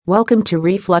Welcome to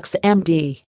Reflux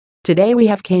MD. Today we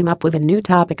have came up with a new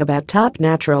topic about top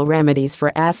natural remedies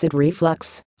for acid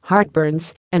reflux,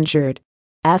 heartburns, and GERD.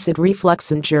 Acid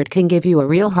reflux and GERD can give you a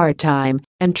real hard time,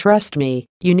 and trust me,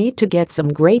 you need to get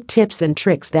some great tips and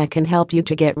tricks that can help you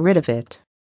to get rid of it.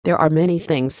 There are many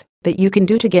things that you can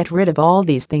do to get rid of all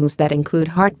these things that include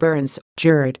heartburns,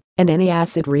 GERD, and any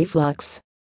acid reflux.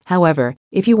 However,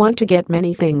 if you want to get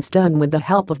many things done with the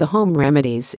help of the home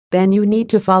remedies, then you need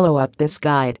to follow up this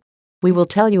guide. We will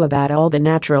tell you about all the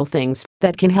natural things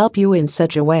that can help you in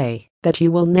such a way that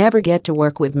you will never get to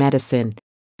work with medicine.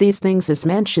 These things as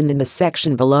mentioned in the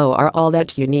section below are all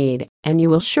that you need, and you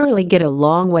will surely get a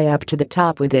long way up to the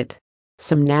top with it.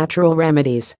 Some natural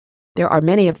remedies. There are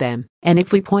many of them, and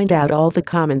if we point out all the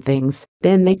common things,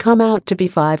 then they come out to be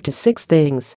 5 to 6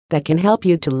 things that can help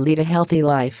you to lead a healthy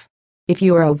life. If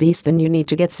you are obese, then you need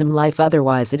to get some life,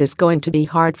 otherwise it is going to be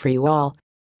hard for you all.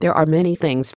 There are many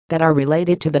things that are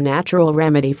related to the natural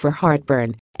remedy for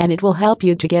heartburn, and it will help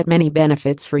you to get many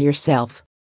benefits for yourself.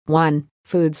 1.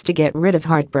 Foods to get rid of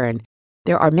heartburn.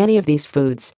 There are many of these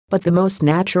foods, but the most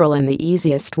natural and the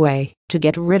easiest way to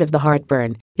get rid of the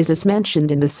heartburn is as mentioned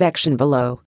in the section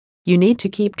below. You need to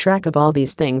keep track of all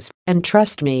these things, and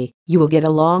trust me, you will get a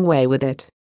long way with it.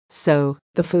 So,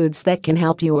 the foods that can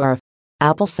help you are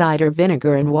apple cider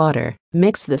vinegar and water.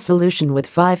 Mix the solution with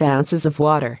 5 ounces of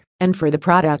water, and for the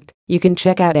product, you can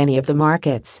check out any of the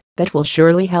markets that will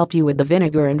surely help you with the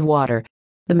vinegar and water.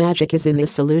 The magic is in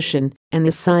this solution, and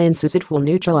the science is it will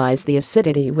neutralize the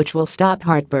acidity which will stop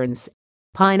heartburns.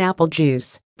 Pineapple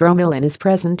juice. Bromelain is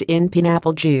present in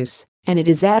pineapple juice, and it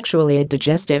is actually a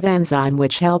digestive enzyme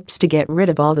which helps to get rid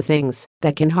of all the things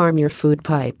that can harm your food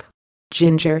pipe.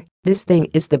 Ginger. This thing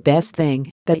is the best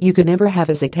thing that you can ever have,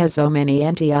 as it has so many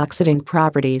antioxidant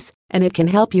properties, and it can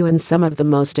help you in some of the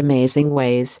most amazing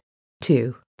ways.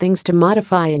 2. Things to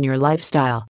modify in your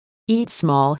lifestyle. Eat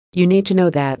small. You need to know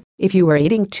that if you are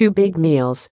eating 2 big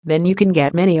meals, then you can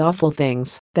get many awful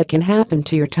things that can happen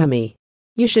to your tummy.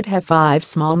 You should have 5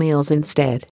 small meals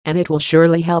instead, and it will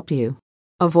surely help you.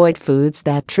 Avoid foods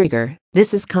that trigger.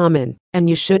 This is common, and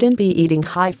you shouldn't be eating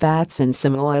high fats and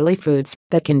some oily foods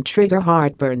that can trigger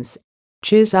heartburns.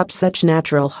 Choose up such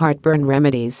natural heartburn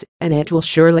remedies, and it will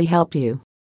surely help you.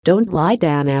 Don't lie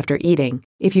down after eating.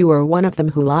 If you are one of them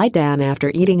who lie down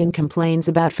after eating and complains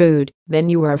about food, then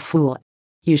you are a fool.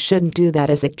 You shouldn't do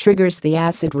that, as it triggers the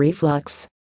acid reflux.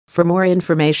 For more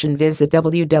information, visit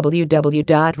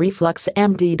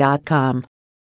www.refluxmd.com.